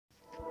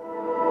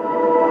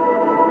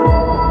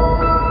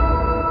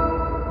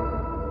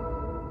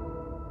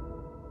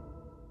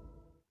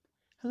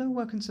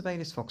welcome to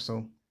Baylis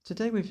Vauxhall.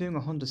 Today we're viewing a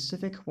Honda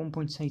Civic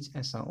 1.8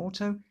 SR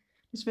Auto.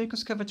 This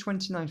vehicle's covered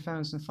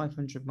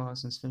 29,500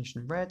 miles and is finished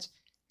in red.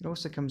 It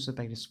also comes with a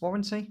Baylis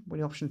warranty with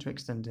the option to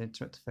extend it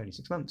to up to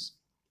 36 months.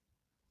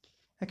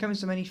 It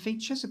comes with many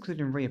features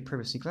including rear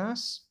privacy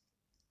glass,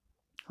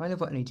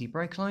 high-level LED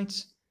brake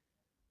lights,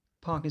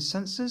 parking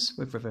sensors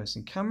with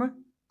reversing camera.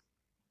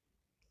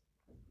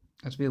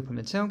 As we open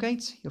the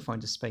tailgate, you'll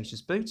find a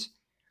spacious boot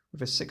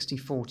with a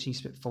 60/40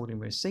 split folding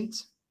rear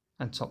seat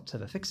and top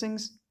tether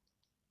fixings.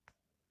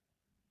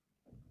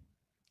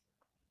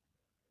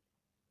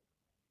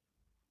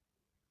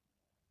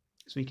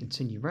 As we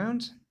continue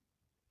round,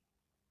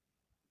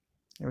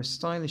 there are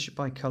stylish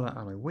bi-colour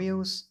alloy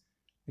wheels,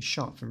 a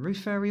shark fin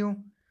roof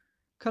aerial,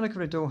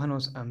 colour-coded door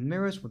handles and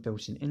mirrors with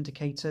built-in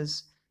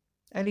indicators,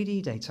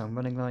 LED daytime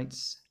running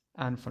lights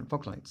and front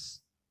fog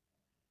lights.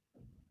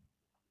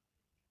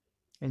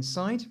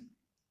 Inside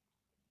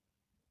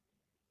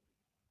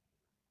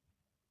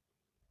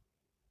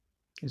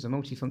is a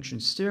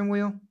multifunction steering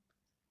wheel,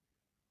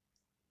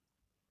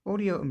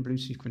 audio and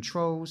Bluetooth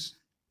controls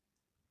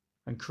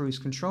and cruise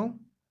control,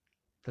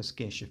 plus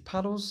gear shift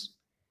paddles,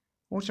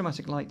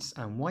 automatic lights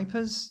and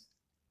wipers,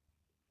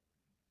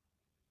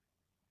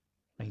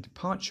 lane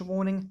departure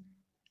warning,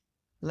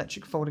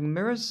 electric folding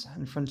mirrors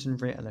and front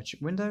and rear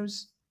electric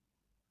windows,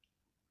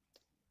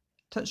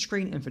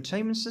 touchscreen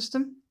infotainment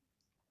system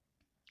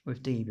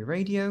with DAB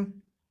radio,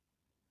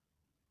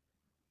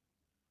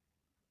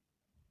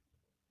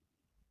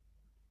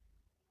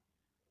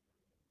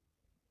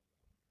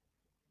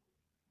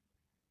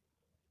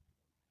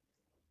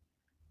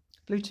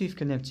 Bluetooth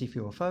connectivity for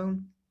your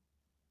phone,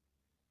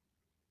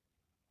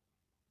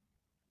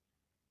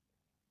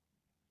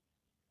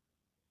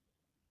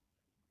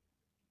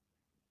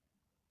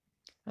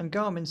 and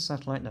Garmin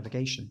satellite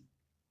navigation.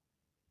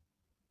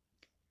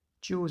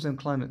 Dual zone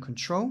climate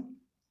control,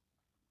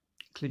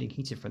 including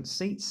heated front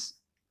seats,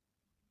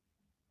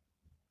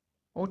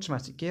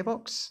 automatic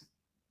gearbox,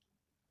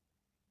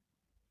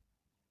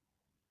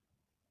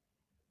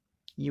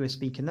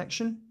 USB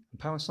connection and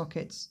power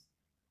sockets,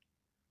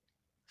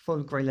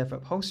 full grey leather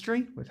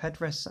upholstery with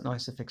headrests and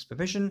ISOFIX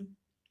provision,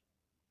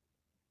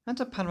 and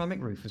a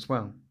panoramic roof as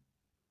well.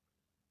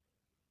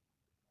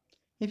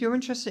 If you're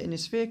interested in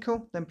this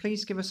vehicle, then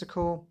please give us a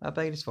call at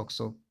Baylis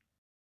Vauxhall.